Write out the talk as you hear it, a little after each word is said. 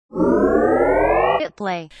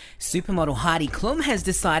play. Supermodel Heidi Klum has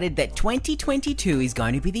decided that 2022 is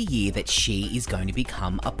going to be the year that she is going to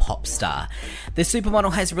become a pop star. The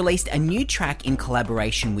supermodel has released a new track in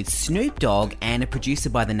collaboration with Snoop Dogg and a producer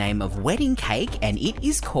by the name of Wedding Cake, and it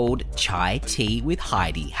is called Chai Tea with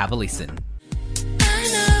Heidi. Have a listen. I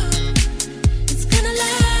know it's gonna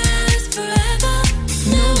last forever.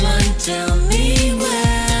 No one tell me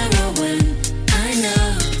where or when. I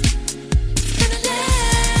know it's gonna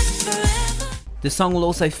last forever. The song will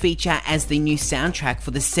also feature as the new soundtrack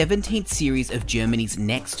for the 17th series of Germany's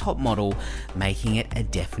Next Top Model, making it a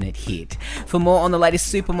definite hit. For more on the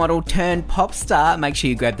latest supermodel turned pop star, make sure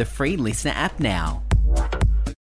you grab the free Listener app now.